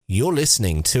You're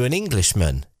listening to An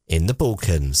Englishman in the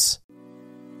Balkans.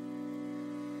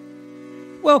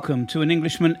 Welcome to An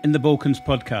Englishman in the Balkans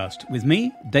podcast with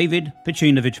me, David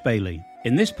Pacinovic Bailey.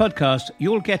 In this podcast,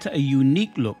 you'll get a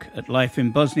unique look at life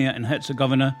in Bosnia and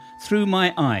Herzegovina through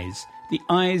my eyes, the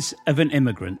eyes of an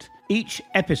immigrant. Each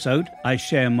episode, I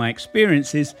share my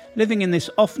experiences living in this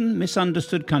often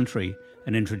misunderstood country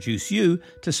and introduce you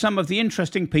to some of the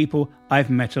interesting people I've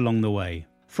met along the way.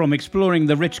 From exploring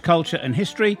the rich culture and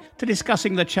history to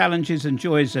discussing the challenges and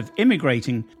joys of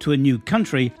immigrating to a new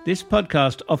country, this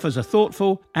podcast offers a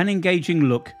thoughtful and engaging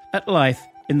look at life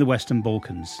in the Western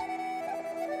Balkans.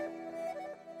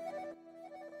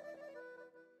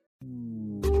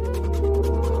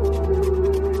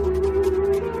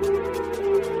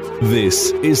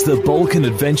 This is the Balkan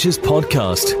Adventures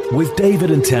podcast with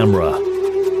David and Tamra.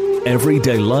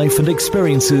 Everyday life and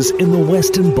experiences in the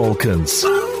Western Balkans.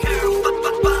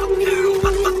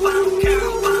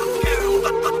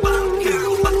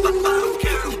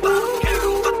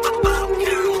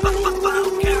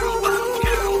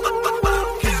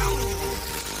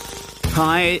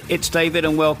 Hi, it's David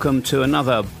and welcome to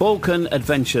another Balkan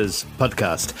Adventures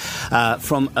podcast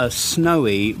from a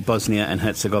snowy Bosnia and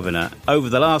Herzegovina. Over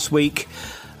the last week,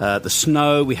 the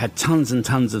snow, we had tons and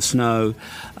tons of snow.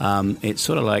 It's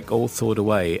sort of like all thawed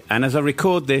away. And as I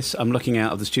record this, I'm looking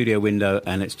out of the studio window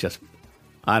and it's just,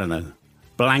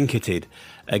 blanketed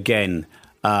again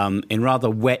in rather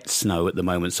wet snow at the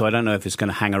moment. So I don't know if it's going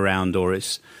to hang around or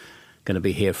it's going to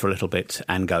be here for a little bit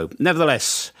and go.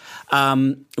 Nevertheless,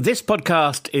 this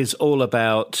podcast is all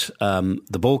about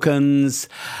the Balkans,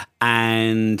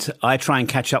 and I try and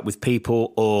catch up with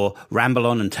people or ramble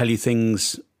on and tell you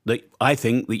things that I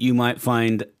think that you might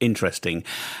find interesting.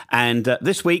 And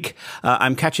this week,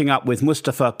 I'm catching up with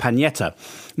Mustafa Panjeta.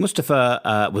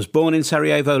 Mustafa was born in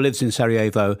Sarajevo, lives in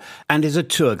Sarajevo, and is a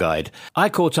tour guide. I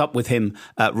caught up with him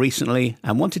recently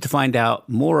and wanted to find out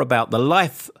more about the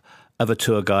life of a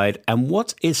tour guide and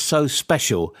what is so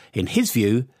special, in his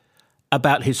view,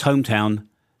 about his hometown,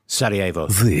 Sarajevo.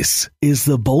 This is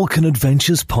the Balkan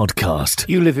Adventures podcast.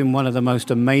 You live in one of the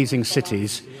most amazing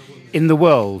cities in the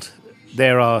world.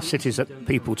 There are cities that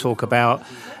people talk about,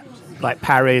 like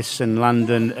Paris and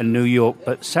London and New York,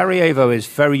 but Sarajevo is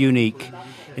very unique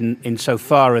in so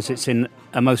far as it's in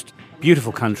a most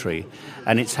beautiful country,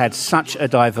 and it's had such a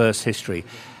diverse history.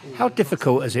 How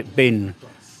difficult has it been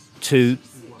to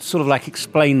sort of like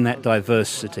explain that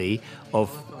diversity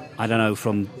of, I don't know,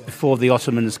 from before the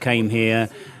Ottomans came here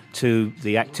to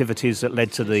the activities that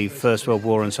led to the First World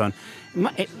War and so on?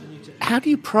 How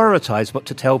do you prioritize what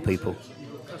to tell people?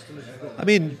 I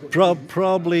mean,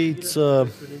 probably it's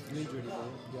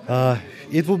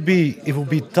it would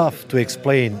be tough to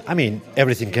explain. I mean,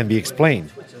 everything can be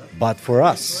explained, but for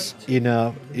us, in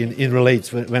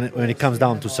relates when it comes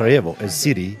down to Sarajevo as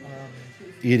city,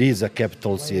 it is a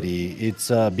capital city.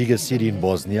 It's a biggest city in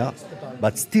Bosnia,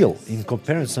 but still, in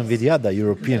comparison with the other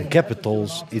European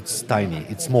capitals, it's tiny.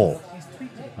 It's small.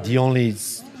 The only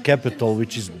capital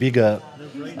which is bigger,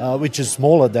 which is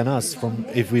smaller than us, from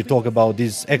if we talk about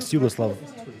these ex-Yugoslav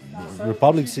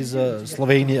republics, is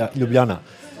Slovenia, Ljubljana.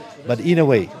 But in a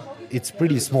way, it's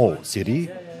pretty small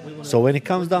city. So when it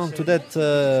comes down to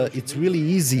that, it's really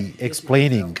easy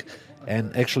explaining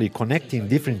and actually connecting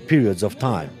different periods of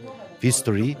time.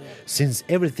 History, since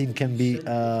everything can be,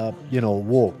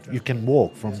 walked. You can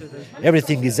walk from.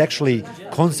 Everything is actually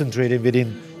concentrated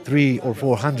within 300 or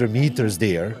 400 meters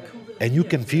there, and you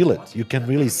can feel it. You can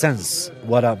really sense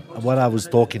what I was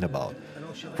talking about.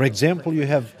 For example, you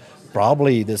have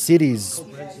probably the cities,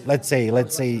 let's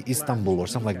say Istanbul or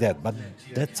something like that, but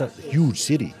that's a huge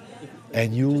city,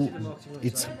 and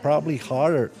it's probably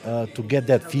harder to get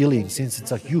that feeling since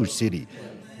it's a huge city.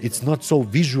 It's not so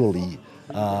visually.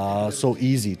 So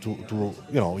easy to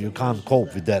you can't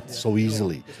cope with that so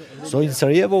easily. So in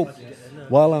Sarajevo,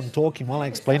 while I'm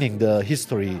explaining the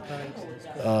history,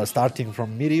 starting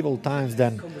from medieval times,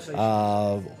 then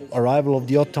arrival of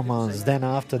the Ottomans, then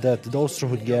after that the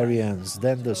Austro-Hungarians,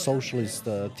 then the socialist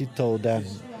Tito, then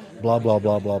blah blah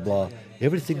blah blah blah.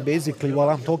 Everything basically, while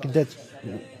I'm talking, that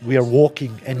we are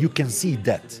walking, and you can see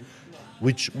that,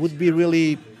 which would be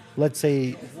really, let's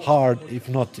say, hard, if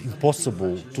not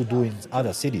impossible, to do in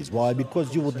other cities. Why?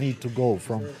 Because you would need to go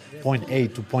from point A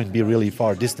to point B really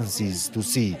far distances to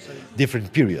see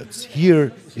different periods.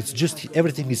 Here, it's just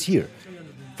everything is here.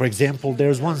 For example,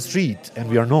 there's one street, and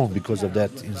we are known because of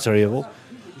that in Sarajevo,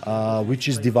 which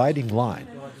is dividing line.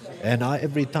 And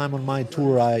every time on my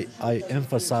tour, I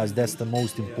emphasize that's the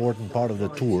most important part of the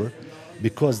tour,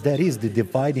 because that is the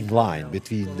dividing line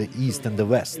between the East and the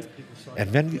West.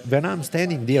 And when I'm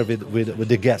standing there with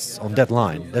the guests on that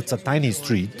line, that's a tiny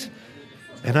street,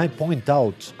 and I point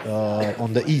out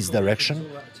on the east direction,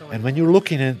 and when you're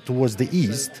looking towards the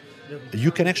east,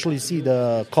 you can actually see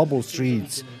the cobble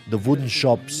streets, the wooden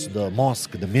shops, the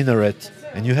mosque, the minaret,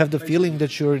 and you have the feeling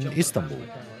that you're in Istanbul.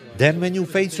 Then when you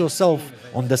face yourself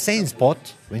on the same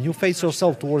spot, when you face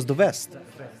yourself towards the west,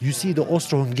 you see the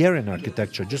Austro-Hungarian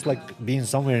architecture, just like being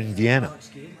somewhere in Vienna.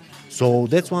 So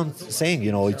that's what I'm saying,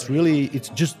 it's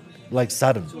just like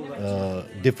sudden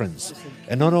difference.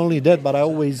 And not only that, but I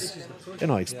always,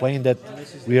 explain that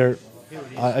we are,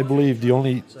 I believe, the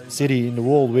only city in the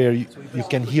world where you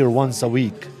can hear once a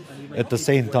week at the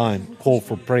same time call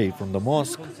for prayer from the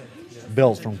mosque,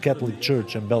 bells from Catholic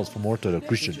Church and bells from Orthodox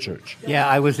Christian Church. Yeah,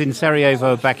 I was in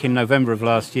Sarajevo back in November of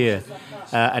last year,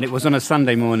 and it was on a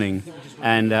Sunday morning.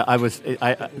 And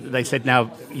they said, now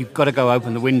you've got to go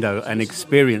open the window and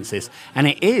experience this. And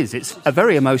it's a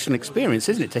very emotional experience,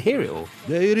 isn't it, to hear it all?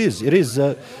 Yeah, it is. It is.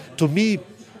 To me,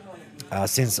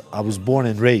 since I was born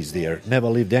and raised there, never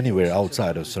lived anywhere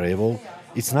outside of Sarajevo,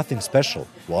 it's nothing special.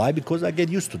 Why? Because I get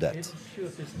used to that.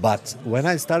 But when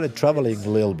I started traveling a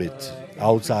little bit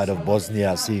outside of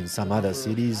Bosnia, seeing some other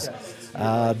cities,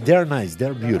 they're nice,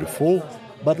 they're beautiful,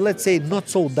 but let's say not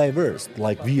so diverse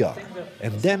like we are.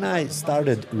 And then I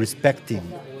started respecting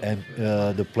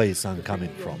the place I'm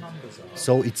coming from.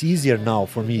 So it's easier now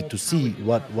for me to see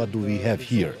what do we have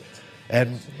here.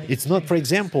 And it's not, for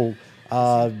example,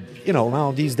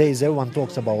 now these days everyone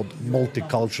talks about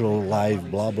multicultural life,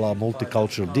 blah, blah,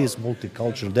 multicultural this,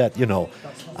 multicultural that,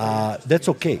 that's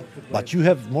okay. But you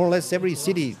have more or less every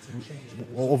city,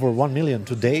 over 1 million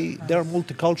today, they're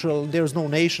multicultural, there's no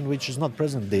nation which is not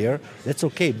present there, that's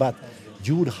okay. But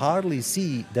you would hardly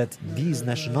see that these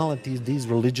nationalities, these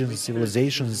religions,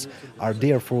 civilizations are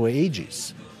there for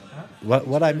ages.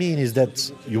 What I mean is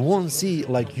that you won't see,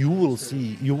 like you would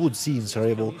see in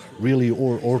Sarajevo, really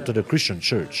Orthodox Christian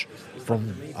Church from,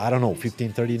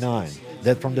 1539.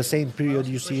 That from the same period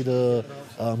you see the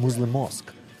Muslim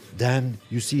mosque. Then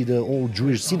you see the old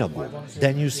Jewish synagogue.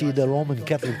 Then you see the Roman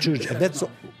Catholic Church. And that's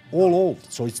all old.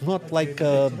 So it's not like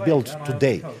built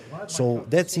today. So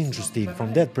that's interesting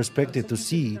from that perspective to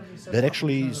see that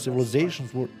actually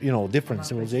civilizations were, different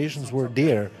civilizations were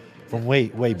there from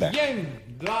way back. Jen,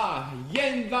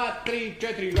 dva, tri,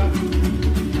 četiri,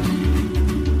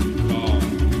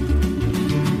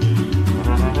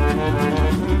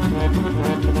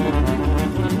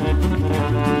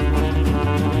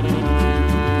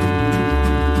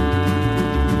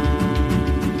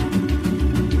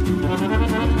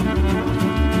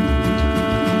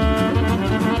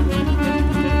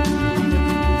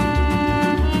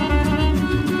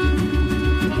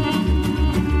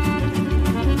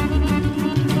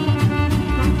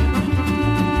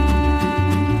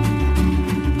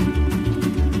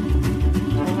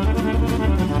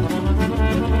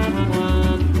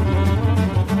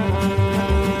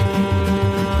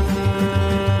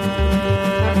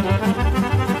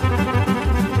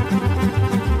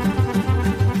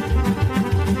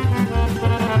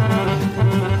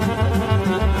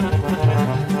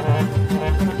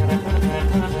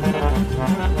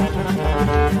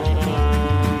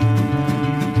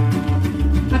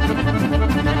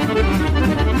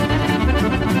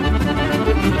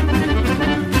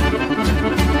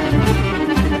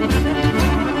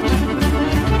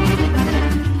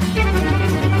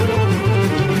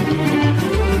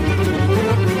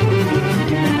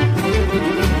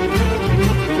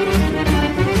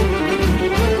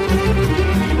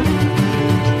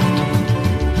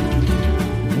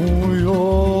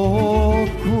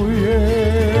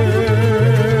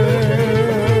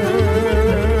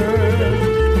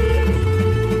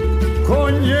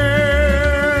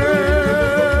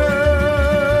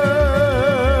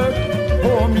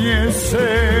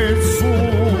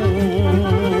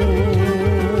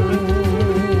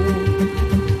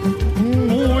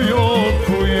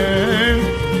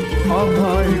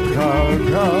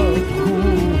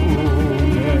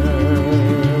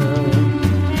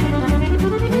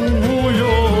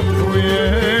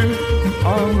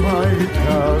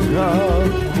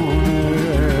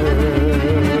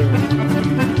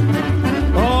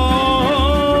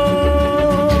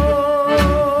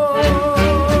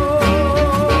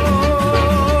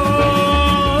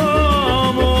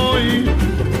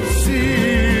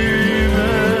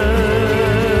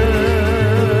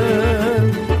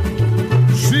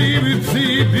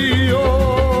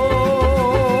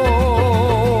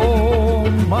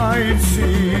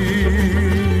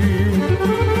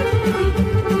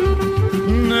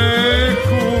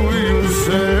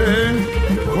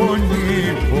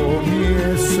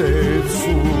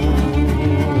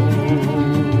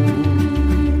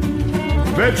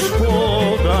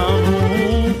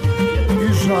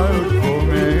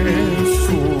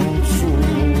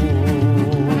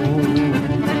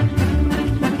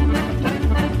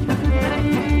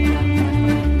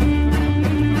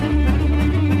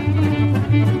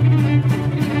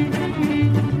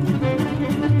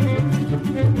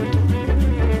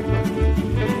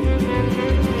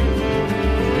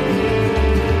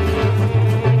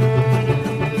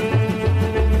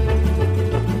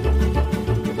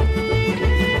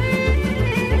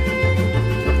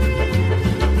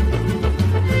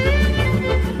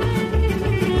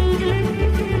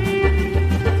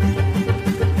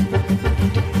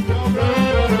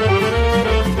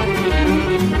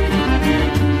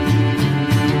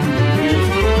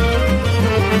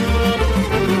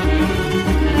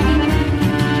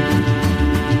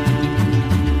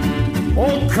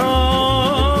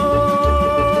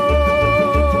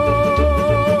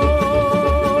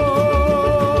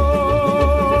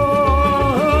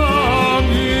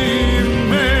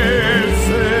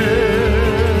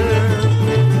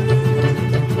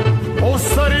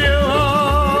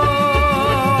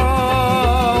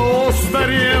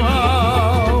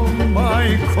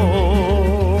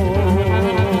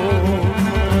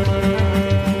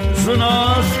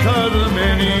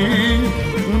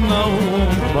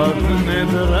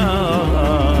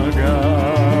 draga,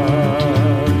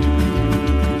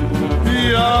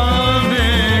 ja ne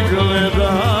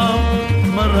gledam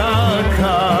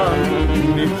mraka,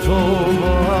 ni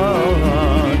tobaka.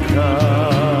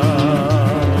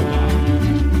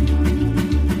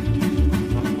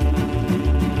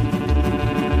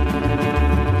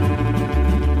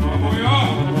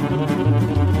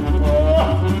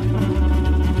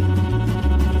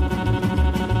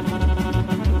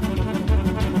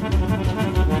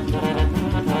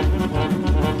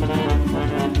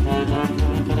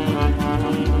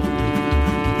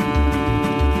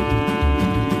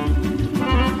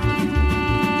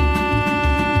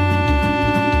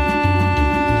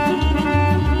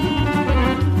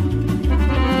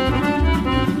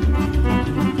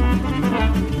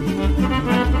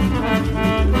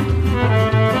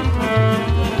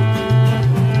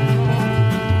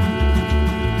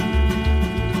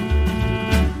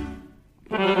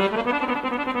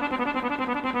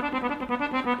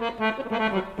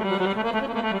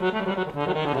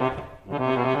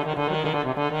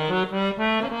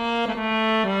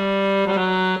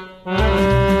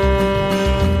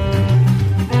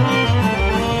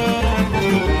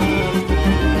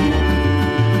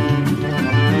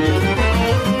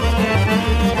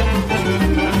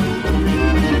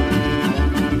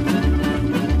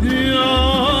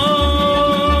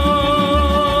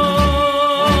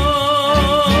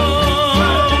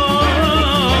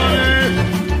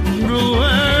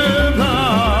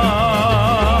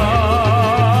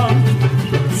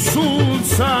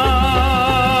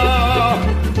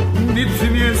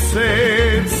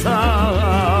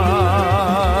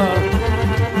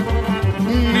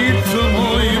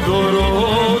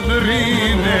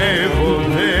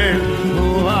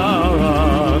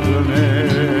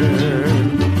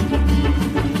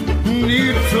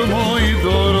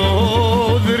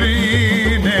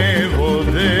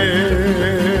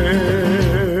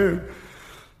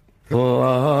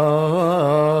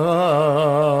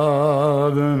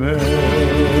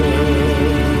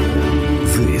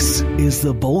 This is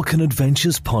the Balkan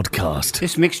Adventures podcast.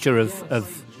 This mixture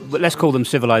of let's call them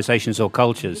civilizations or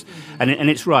cultures, and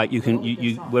it's right. You can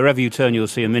wherever you turn, you'll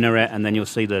see a minaret, and then you'll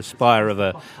see the spire of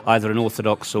either an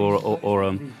Orthodox or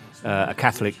a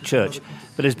Catholic church.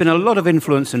 But there's been a lot of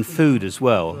influence in food as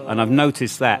well, and I've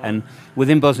noticed that. And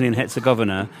within Bosnia and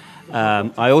Herzegovina,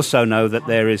 I also know that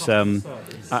there is.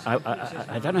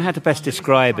 I don't know how to best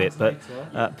describe it, but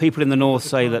people in the north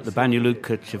say that the Banja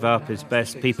Luka cevap is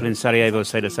best. People in Sarajevo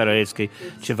say the Sarajevski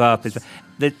cevap is best.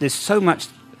 There's so much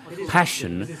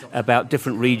passion about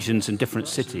different regions and different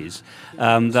cities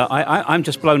that I'm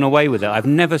just blown away with it. I've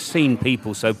never seen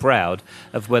people so proud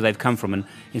of where they've come from, and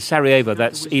in Sarajevo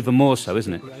that's even more so,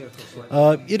 isn't it?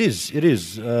 It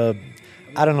is.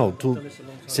 I don't know.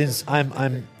 Since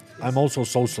I'm also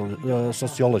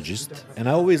sociologist, and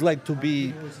I always like to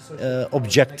be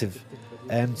objective,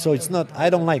 and so it's not. I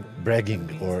don't like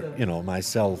bragging or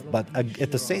myself, but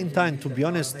at the same time, to be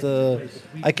honest,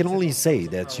 I can only say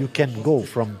that you can go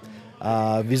from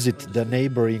visit the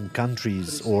neighboring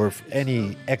countries or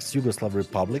any ex-Yugoslav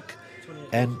republic,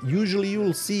 and usually you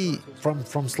will see from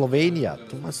Slovenia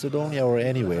to Macedonia or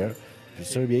anywhere.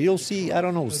 Serbia, you'll see, I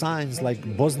don't know, signs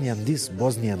like Bosnian this,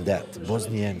 Bosnian that,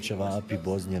 Bosnian cevapi,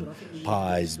 Bosnian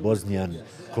pies, Bosnian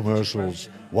commercials.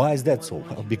 Why is that so?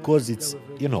 Well, because it's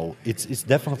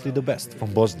definitely the best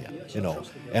from Bosnia,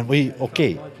 And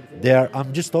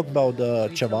I'm just talking about the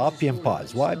cevapi and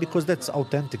pies. Why? Because that's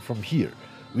authentic from here.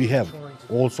 We have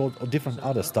also different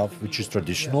other stuff which is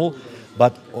traditional,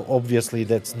 but obviously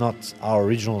that's not our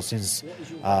original since,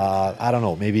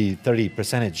 maybe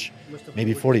 30%,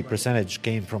 maybe 40%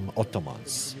 came from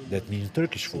Ottomans. That means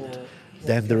Turkish food.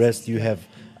 Then the rest you have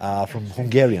from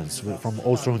Hungarians, from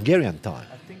Austro-Hungarian time,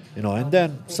 and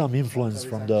then some influence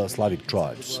from the Slavic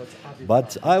tribes.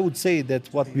 But I would say that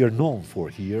what we are known for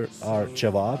here are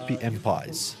cevapi and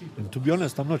pies. And to be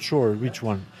honest, I'm not sure which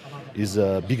one is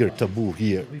a bigger taboo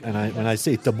here. And when I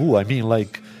say taboo, I mean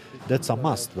like that's a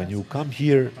must. When you come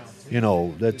here,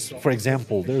 that's, for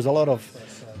example, there's a lot of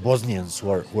Bosnians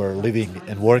who are living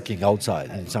and working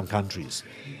outside in some countries.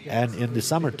 And in the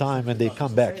summertime, when they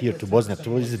come back here to Bosnia to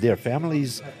visit their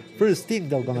families, first thing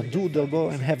they're going to do, they'll go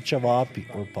and have cevapi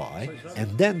or pie,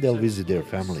 and then they'll visit their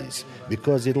families,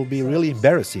 because it'll be really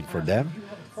embarrassing for them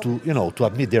to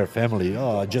admit their family,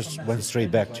 I just went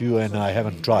straight back to you and I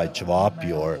haven't tried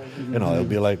cevapi, or, it'll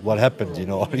be like, what happened,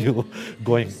 are you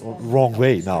going wrong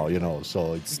way now,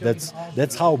 so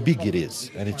that's how big it is.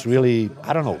 And it's really,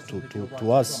 I don't know,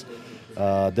 to us,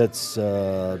 that's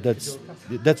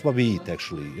what we eat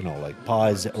actually, like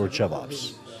pies or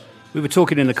cevaps. We were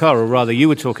talking in the car, or rather you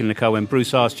were talking in the car when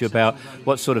Bruce asked you about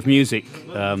what sort of music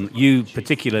you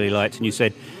particularly liked, and you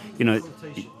said, you know,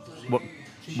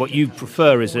 what you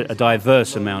prefer is a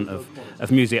diverse amount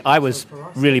of music. I was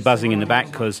really buzzing in the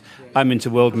back because I'm into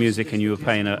world music and you were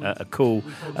playing a cool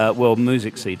world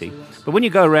music CD. But when you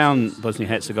go around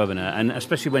Bosnia-Herzegovina, and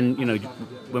especially when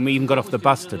we even got off the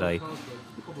bus today,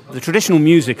 the traditional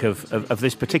music of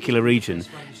this particular region,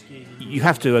 you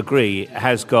have to agree,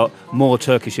 has got more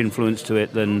Turkish influence to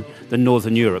it than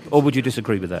Northern Europe. Or would you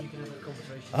disagree with that?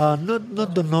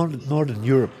 Not the Northern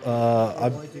Europe.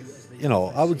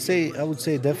 I would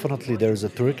say definitely there's a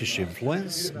Turkish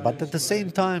influence, but at the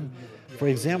same time, for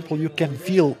example, you can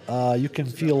feel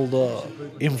the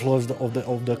influence of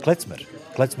the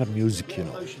klezmer music.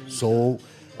 So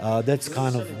that's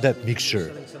kind of that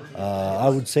mixture. I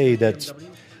would say that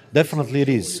definitely it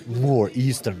is more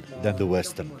Eastern than the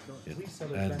Western.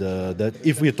 And that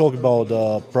if we talk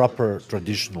about proper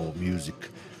traditional music,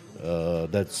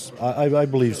 I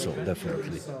believe so,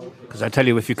 definitely. Because I tell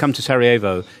you, if you come to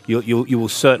Sarajevo, you will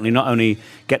certainly not only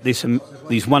get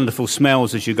these wonderful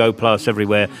smells as you go past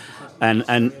everywhere,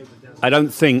 and I don't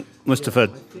think Mustafa,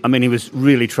 I mean, he was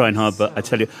really trying hard, but I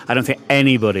tell you, I don't think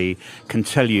anybody can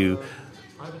tell you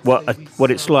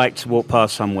what it's like to walk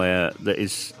past somewhere that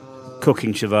is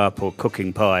cooking shavap or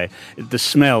cooking pie. The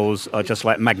smells are just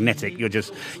like magnetic. You're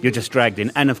just dragged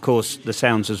in, and of course the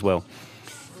sounds as well.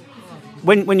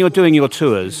 When you're doing your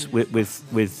tours with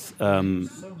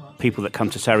people that come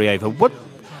to Sarajevo,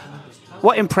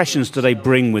 what impressions do they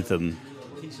bring with them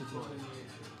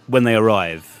when they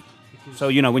arrive? So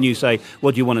when you say,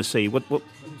 "What do you want to see?"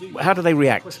 How do they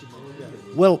react?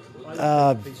 Well,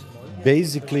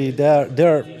 basically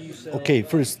they're okay.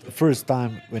 First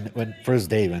time when first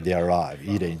day when they arrive,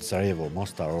 either in Sarajevo,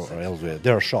 Mostar, or elsewhere,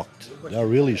 they're shocked. They're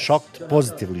really shocked,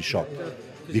 positively shocked,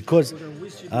 because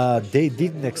they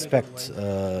didn't expect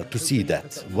to see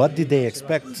that. What did they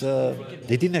expect?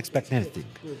 They didn't expect anything,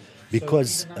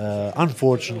 because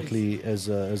unfortunately, as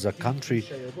a country,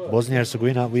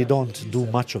 Bosnia-Herzegovina, we don't do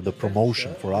much of the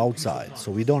promotion for outside,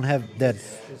 so we don't have that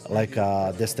like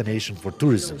a destination for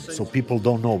tourism. So people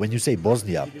don't know. When you say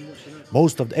Bosnia,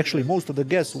 most of the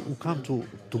guests who come to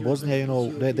Bosnia,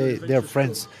 their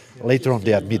friends. Later on,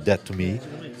 they admit that to me.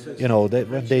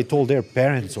 When they told their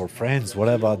parents or friends,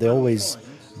 whatever, they always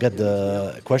get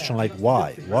the question like,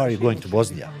 why? Why are you going to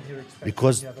Bosnia?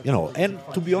 Because, and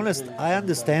to be honest, I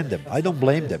understand them. I don't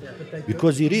blame them,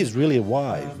 because it is really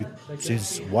why.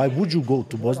 Since why would you go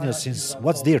to Bosnia, since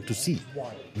what's there to see?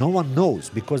 No one knows,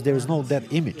 because there is no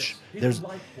that image.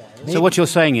 So what you're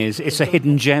saying is it's a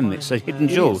hidden gem, it's a hidden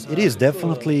jewel. It is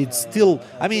definitely. It's still,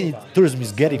 tourism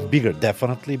is getting bigger,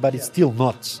 definitely, but it's still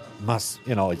not mass,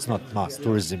 it's not mass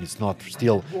tourism, it's not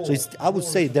still, so I would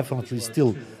say definitely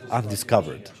still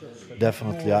undiscovered.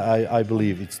 Definitely, I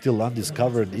believe it's still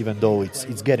undiscovered, even though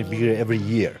it's getting bigger every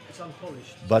year.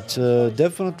 But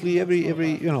definitely every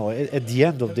at the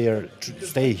end of their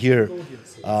stay here,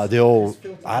 they all,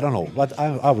 I don't know, but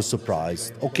I was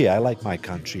surprised. Okay, I like my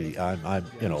country,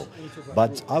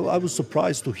 but I was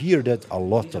surprised to hear that a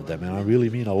lot of them, and I really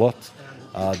mean a lot,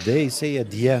 they say at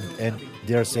the end, and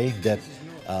they're saying that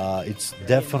it's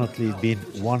definitely been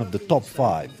one of the top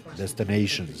 5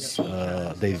 destinations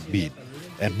they've been.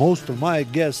 And most of my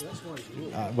guests,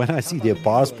 when I see their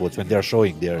passports, when they're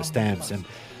showing their stamps, and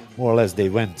more or less they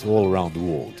went all around the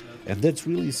world. And that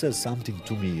really says something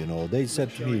to me, They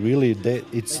said to me, really,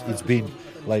 it's been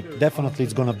like, definitely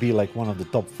it's going to be like one of the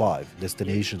top 5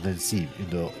 destinations and see,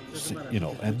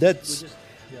 and that's,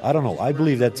 I don't know, I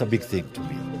believe that's a big thing to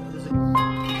me.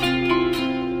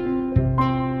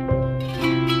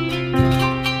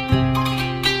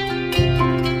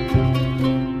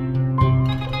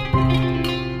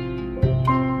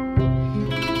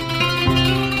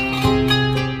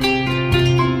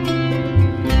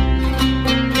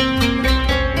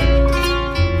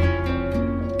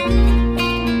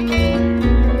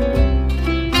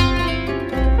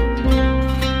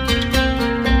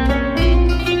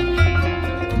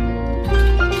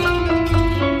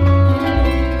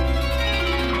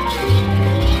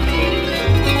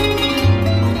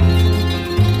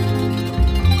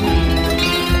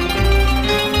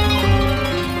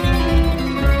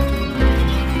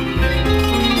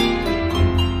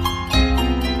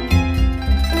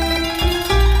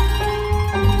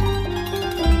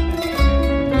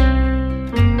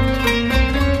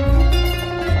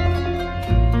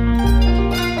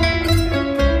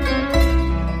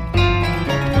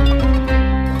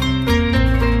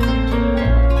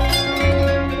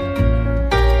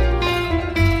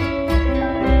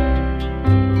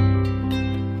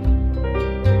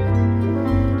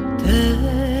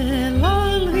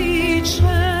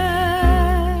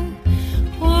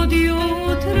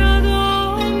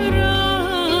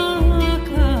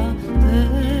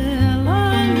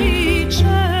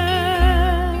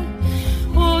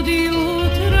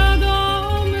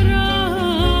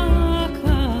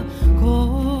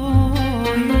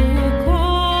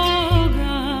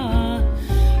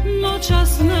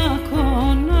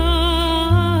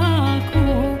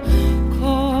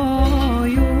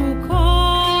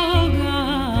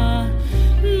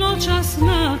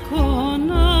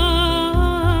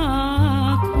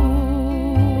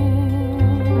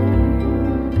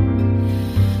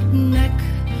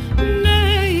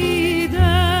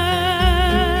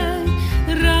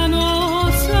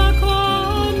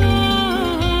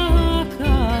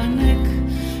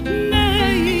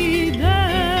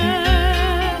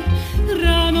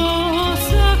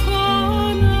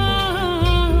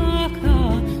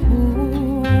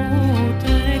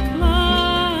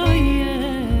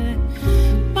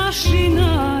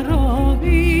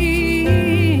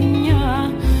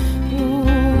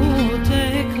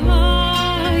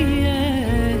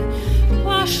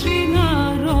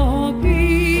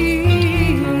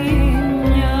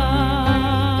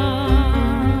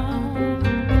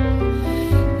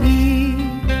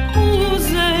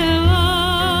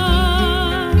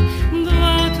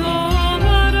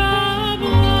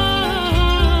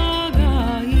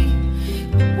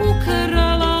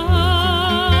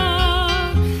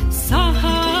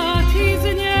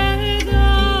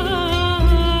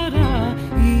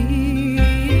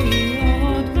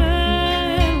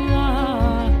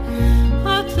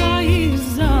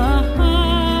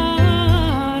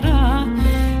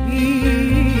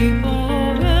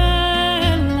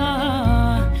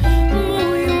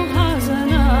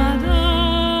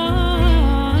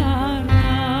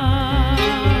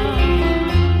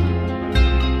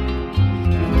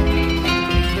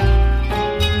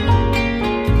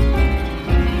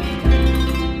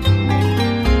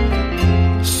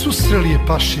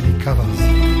 pašini kavazi.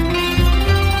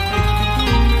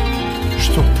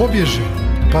 Što pobježe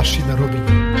pašina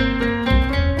robinja.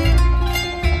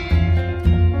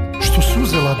 Što su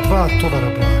uzela 2 tovara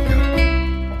blaga.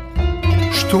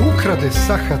 Što ukrade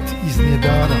sahat iz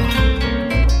njedara.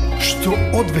 Što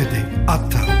odvede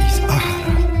atar iz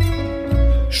ahara.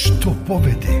 Što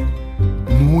povede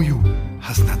muju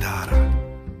haznadara.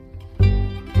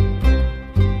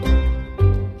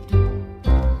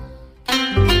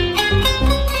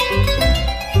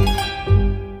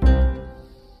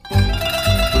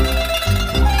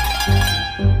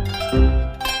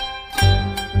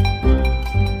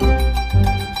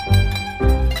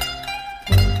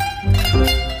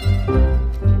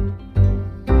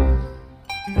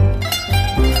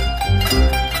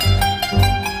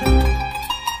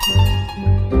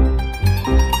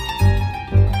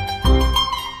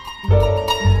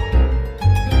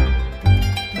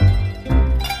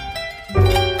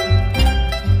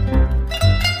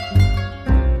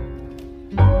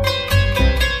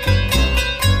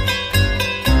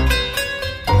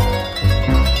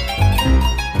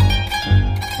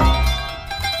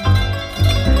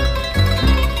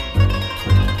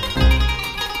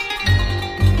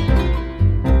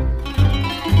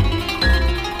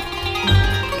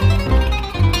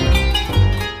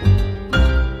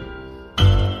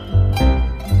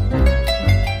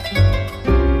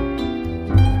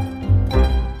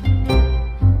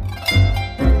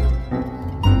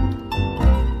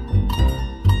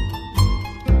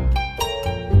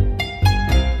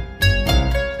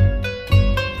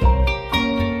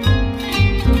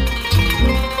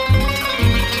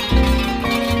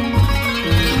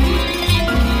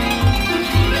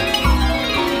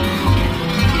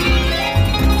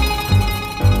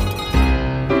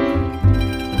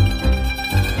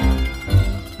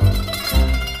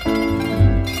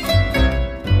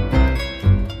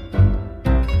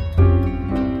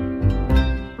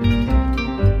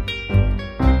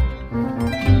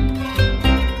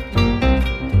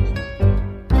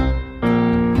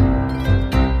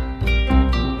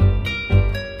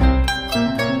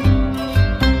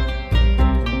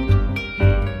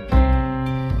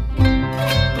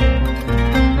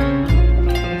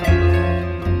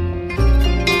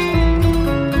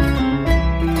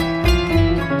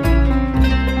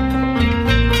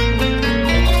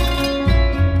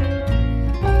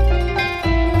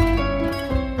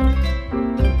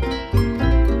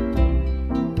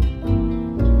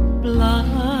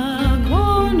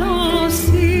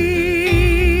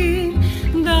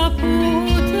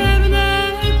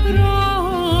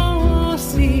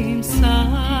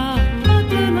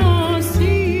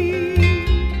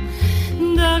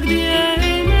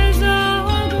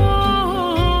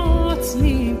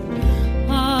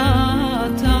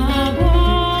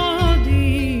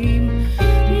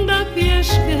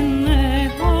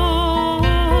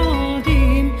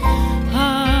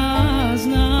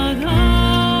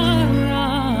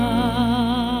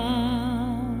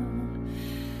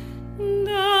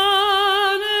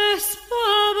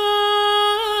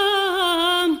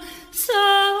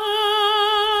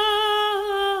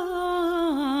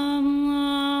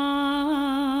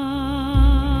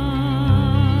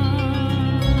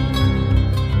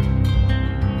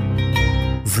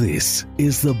 This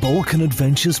is the Balkan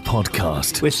Adventures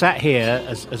podcast. We're sat here,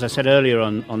 as I said earlier,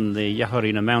 on the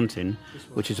Jahorina mountain,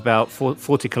 which is about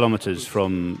 40 kilometres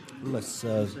from...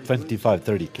 25,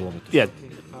 30 kilometres. Yeah,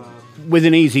 with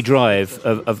an easy drive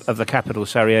of the capital,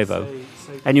 Sarajevo.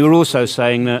 And you were also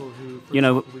saying that, you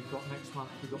know,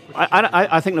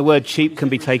 I think the word cheap can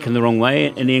be taken the wrong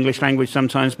way in the English language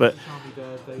sometimes, but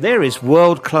there is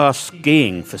world-class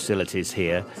skiing facilities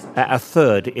here at a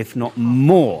third, if not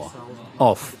more,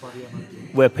 off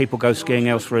where people go skiing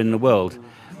elsewhere in the world.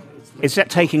 Is that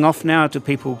taking off now? Do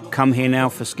people come here now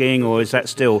for skiing, or is that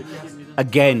still,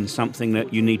 again, something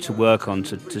that you need to work on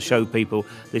to show people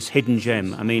this hidden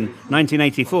gem? I mean,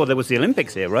 1984, there was the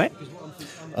Olympics here, right?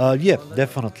 Yeah,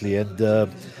 definitely. And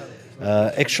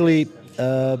actually,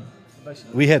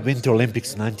 we had Winter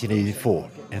Olympics in 1984,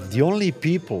 and the only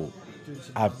people,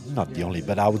 not the only,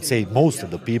 but I would say most of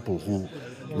the people who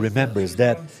remembers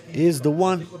that is the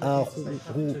one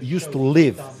who used to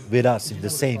live with us in the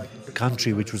same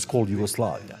country, which was called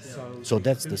Yugoslavia. So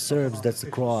that's the Serbs, that's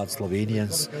the Croats,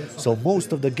 Slovenians. So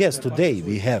most of the guests today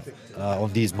we have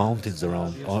on these mountains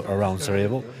around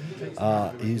Sarajevo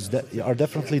are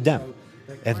definitely them.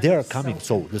 And they are coming,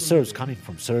 so the Serbs coming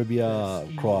from Serbia,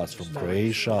 Croats from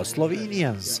Croatia,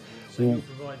 Slovenians who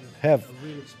have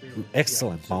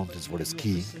excellent mountains for the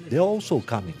skiing. They're also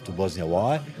coming to Bosnia.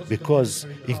 Why? Because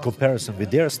in comparison with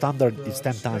their standard, it's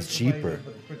 10 times cheaper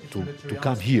to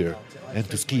come here and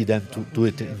to ski than to do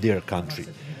it in their country.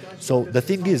 So the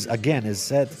thing is, again, is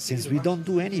that since we don't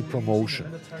do any promotion,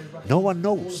 no one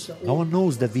knows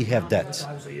that we have that.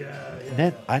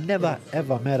 I never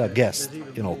ever met a guest,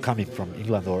 coming from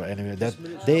England or anywhere, that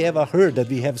they ever heard that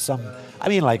we have some. I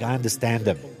mean, like, I understand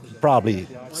them. Probably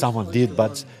someone did,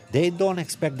 but they don't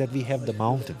expect that we have the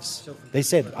mountains. They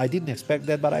said, I didn't expect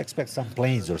that, but I expect some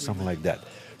plains or something like that.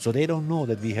 So they don't know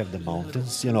that we have the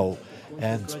mountains,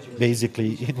 and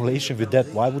basically in relation with that,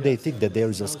 why would they think that there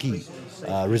is a ski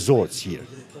resorts here?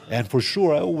 And for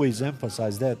sure, I always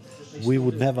emphasize that we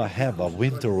would never have a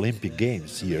Winter Olympic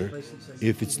Games here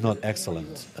if it's not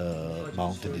excellent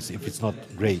mountains, if it's not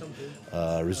great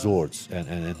resorts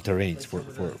and terrains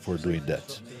for doing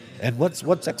that. And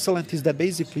what's excellent is that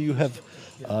basically you have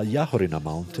Jahorina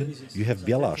mountain, you have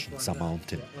Bjelašnica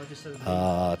mountain,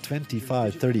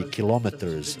 25-30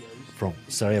 kilometers from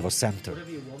Sarajevo center,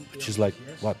 which is like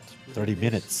 30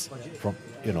 minutes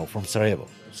from Sarajevo.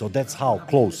 So that's how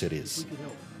close it is.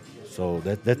 So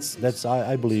that's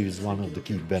I believe is one of the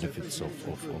key benefits of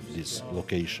this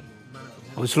location.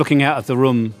 I was looking out of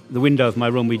the window of my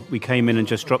room. We came in and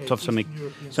just dropped off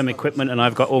some equipment, and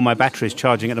I've got all my batteries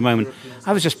charging at the moment.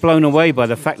 I was just blown away by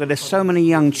the fact that there's so many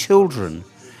young children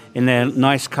in their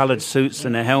nice coloured suits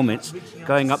and their helmets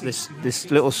going up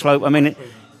this little slope. I mean,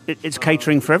 it's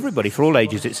catering for everybody, for all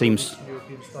ages, it seems.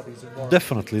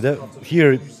 Definitely.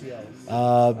 Here,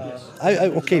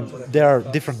 there are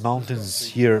different mountains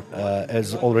here.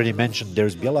 As already mentioned,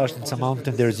 there's Bjelašnica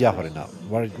mountain, there's Jahorina.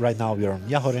 Right now we are on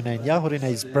Jahorina, and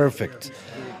Jahorina is perfect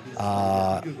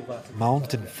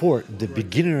mountain for the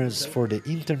beginners, for the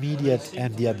intermediate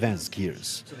and the advanced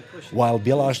skiers, while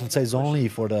Bjelašnica is only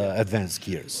for the advanced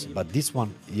skiers. But this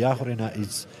one, Jahorina,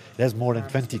 has more than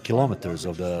 20 kilometers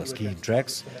of the skiing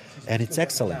tracks, and it's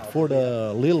excellent for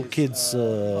the little kids,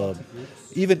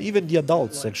 even the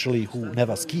adults actually who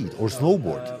never skied or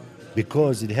snowboard,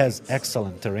 because it has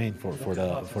excellent terrain for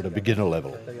the beginner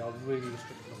level.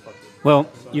 Well,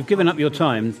 you've given up your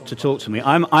time to talk to me.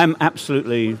 I'm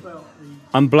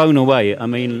blown away. I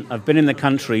mean, I've been in the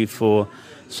country for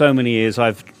so many years.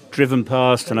 I've driven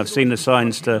past and I've seen the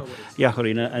signs to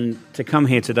Jahorina, and to come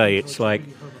here today, it's like,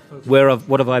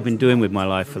 what have I been doing with my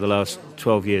life for the last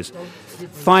 12 years?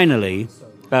 Finally,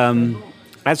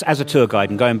 as a tour guide,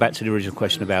 and going back to the original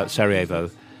question about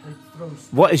Sarajevo,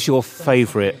 what is your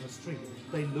favourite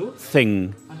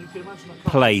thing,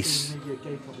 place,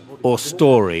 or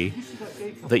story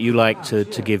that you like to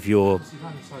give your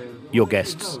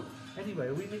guests?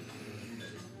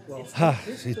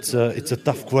 It's a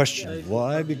tough question.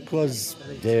 Why? Because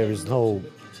there is no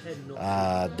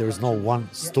one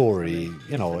story.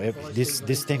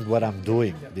 This thing what I'm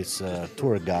doing, this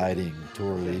tour guiding,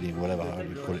 tour leading, whatever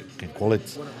you can call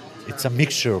it. It's a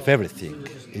mixture of everything.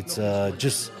 It's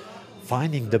just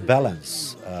finding the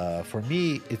balance. For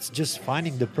me, it's just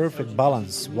finding the perfect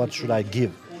balance. What should I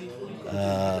give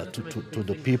to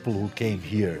the people who came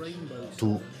here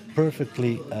to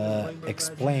perfectly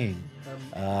explain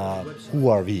who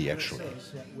are we actually,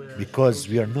 because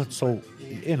we are not so,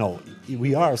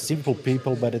 we are simple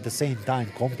people, but at the same time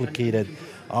complicated.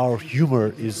 Our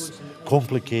humor is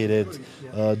complicated,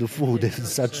 the food and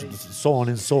so on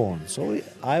and so on. So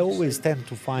I always tend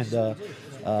to find a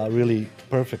really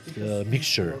perfect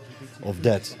mixture of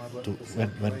that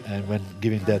when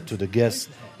giving that to the guests,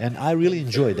 and I really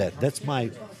enjoy that. That's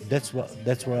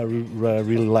what I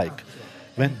really like.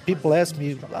 When people ask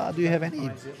me, do you have any,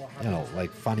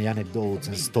 like funny anecdotes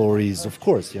and stories? Of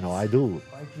course, I do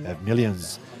have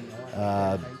millions.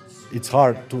 It's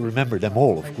hard to remember them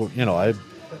all, of course.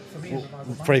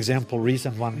 For example,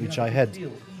 recent one which I had,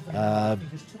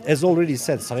 as already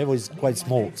said, Sarajevo is quite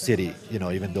small city.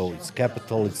 Even though it's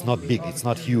capital, it's not big, it's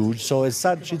not huge. So as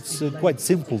such, it's quite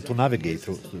simple to navigate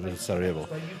through Sarajevo.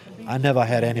 I never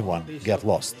had anyone get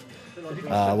lost.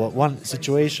 One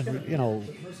situation,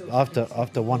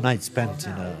 after one night spent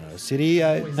in a city,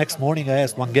 next morning I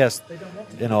asked one guest,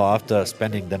 after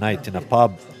spending the night in a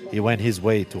pub, he went his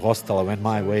way to hostel, I went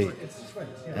my way.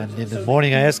 And in the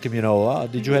morning I asked him,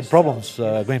 did you have problems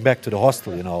going back to the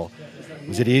hostel,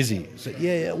 was it easy? He said,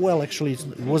 yeah, well, actually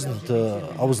it wasn't,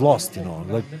 I was lost,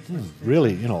 like,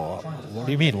 really, what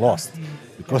do you mean lost?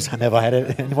 Because I never had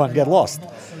anyone get lost.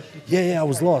 Yeah, I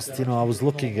was lost. I was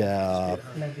looking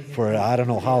for, I don't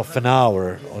know, half an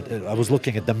hour. I was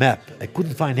looking at the map. I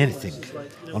couldn't find anything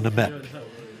on the map.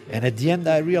 And at the end,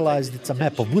 I realized it's a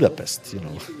map of Budapest,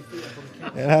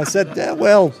 And I said,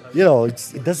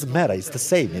 it doesn't matter. It's the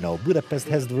same, Budapest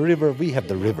has the river, we have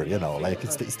the river, like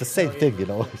it's the same thing,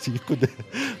 You could,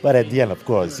 but at the end, of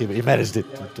course, he managed it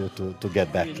to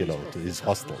get back, to his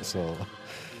hostel. So.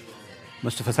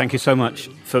 Mustafa, thank you so much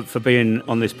for being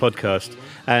on this podcast.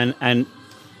 And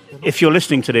if you're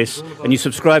listening to this and you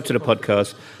subscribe to the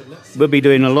podcast, we'll be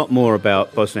doing a lot more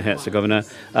about Bosnia-Herzegovina.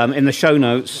 In the show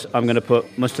notes, I'm going to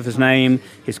put Mustafa's name,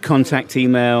 his contact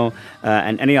email,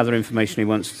 and any other information he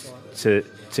wants to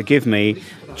give me.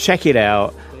 Check it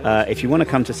out. If you want to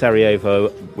come to Sarajevo,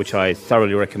 which I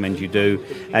thoroughly recommend you do,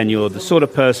 and you're the sort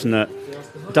of person that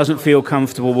doesn't feel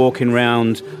comfortable walking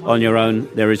around on your own,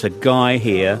 there is a guy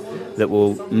here that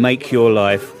will make your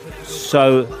life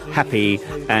so happy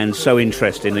and so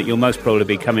interesting that you'll most probably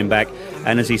be coming back.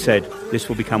 And as he said, this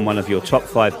will become one of your top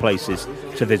 5 places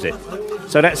to visit.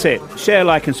 So that's it. Share,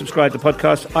 like, and subscribe to the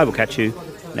podcast. I will catch you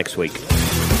next week.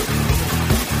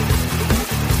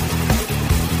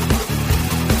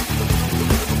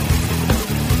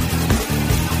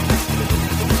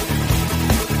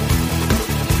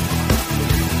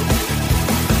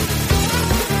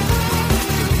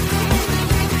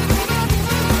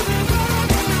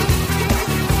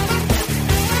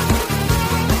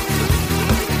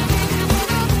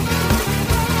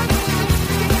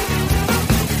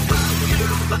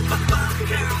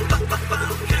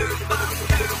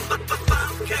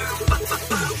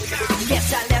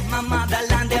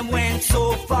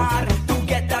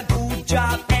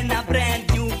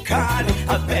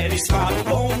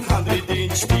 Smartphone,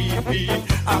 100-inch TV,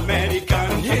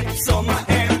 American hits on my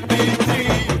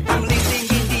MP3. I'm living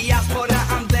in diaspora,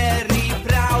 I'm very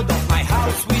proud of my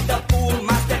house with a full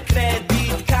master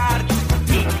credit card.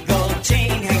 Big gold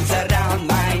chain hangs around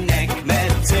my neck,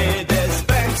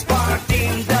 Mercedes-Benz parked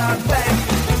in the back.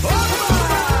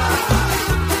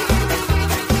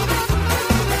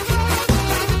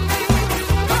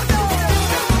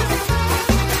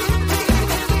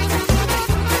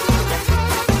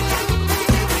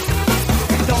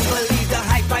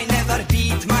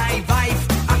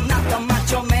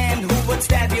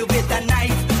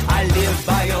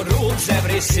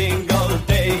 Every single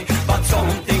day, but some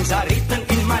things are written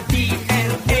in my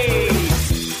DNA.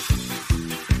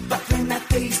 But when I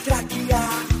taste rakia,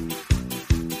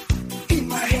 in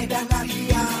my head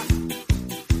anarchia,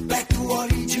 back to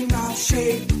original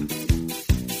shape.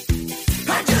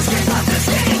 I just can't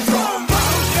escape from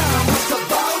Balkan. What's the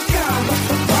Balkan? What's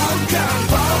the Balkan?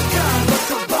 Balkan. What's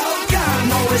the Balkan?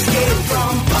 No escape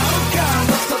from Balkan.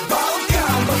 What's the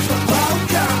Balkan? What's the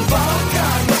Balkan?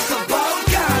 Balkan. What's the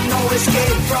Balkan? No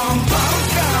escape from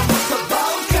Balkan. What's the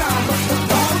Balkan? What's the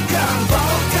Balkan?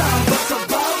 Balkan. What's the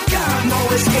Balkan? No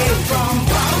escape from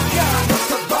Balkan. What's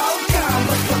the Balkan?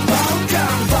 What's the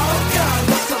Balkan? Balkan.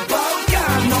 What's the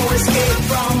Balkan? No escape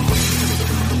from.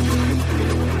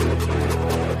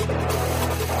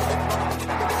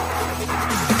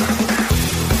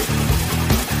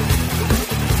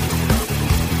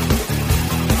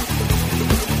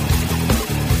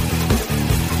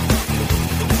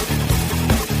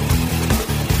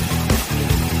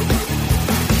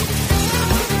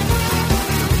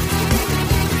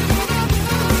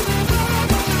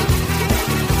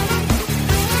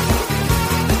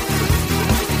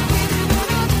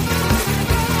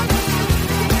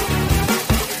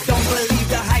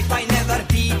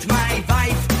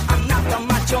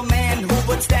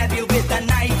 Stab you with a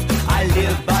knife. I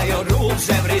live by your rules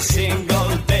every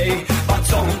single day, but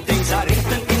some things are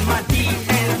written in my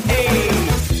DNA.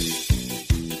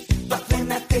 But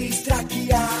when I taste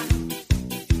rakia,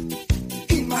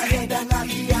 in my head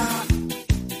anarchia,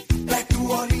 back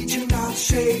to original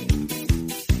shape.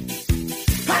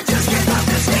 I just cannot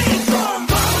escape from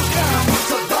Balkan. What's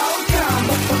the Balkan?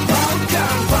 What's the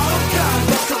Balkan? Balkan.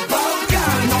 What's the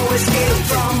Balkan? No escape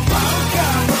from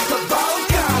Balkan. What's the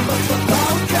Balkan? What's the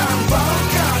Balkan?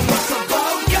 Balkan. What's the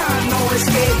Balkan? No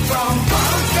escape from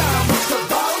Balkan. What's the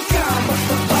Balkan? What's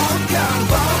the Balkan?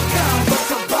 Balkan. What's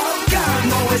the Balkan?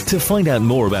 No escape. To find out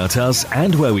more about us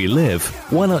and where we live,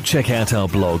 why not check out our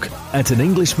blog at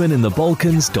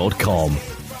anenglishmaninthebalkans.com.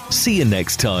 See you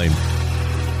next time.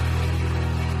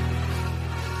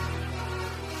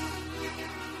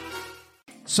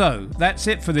 So, that's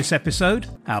it for this episode.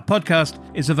 Our podcast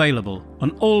is available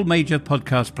on all major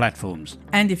podcast platforms.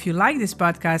 And if you like this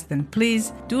podcast, then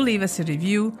please do leave us a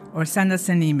review or send us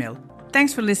an email.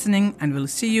 Thanks for listening, and we'll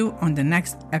see you on the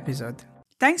next episode.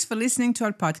 Thanks for listening to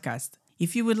our podcast.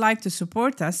 If you would like to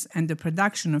support us and the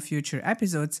production of future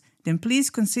episodes, then please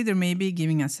consider maybe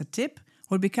giving us a tip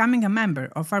or becoming a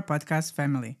member of our podcast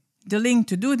family. The link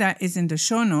to do that is in the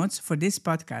show notes for this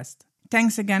podcast.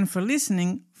 Thanks again for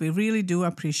listening. We really do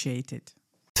appreciate it.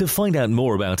 To find out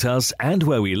more about us and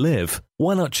where we live,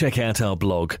 why not check out our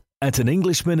blog at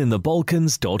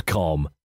anenglishmaninthebalkans.com.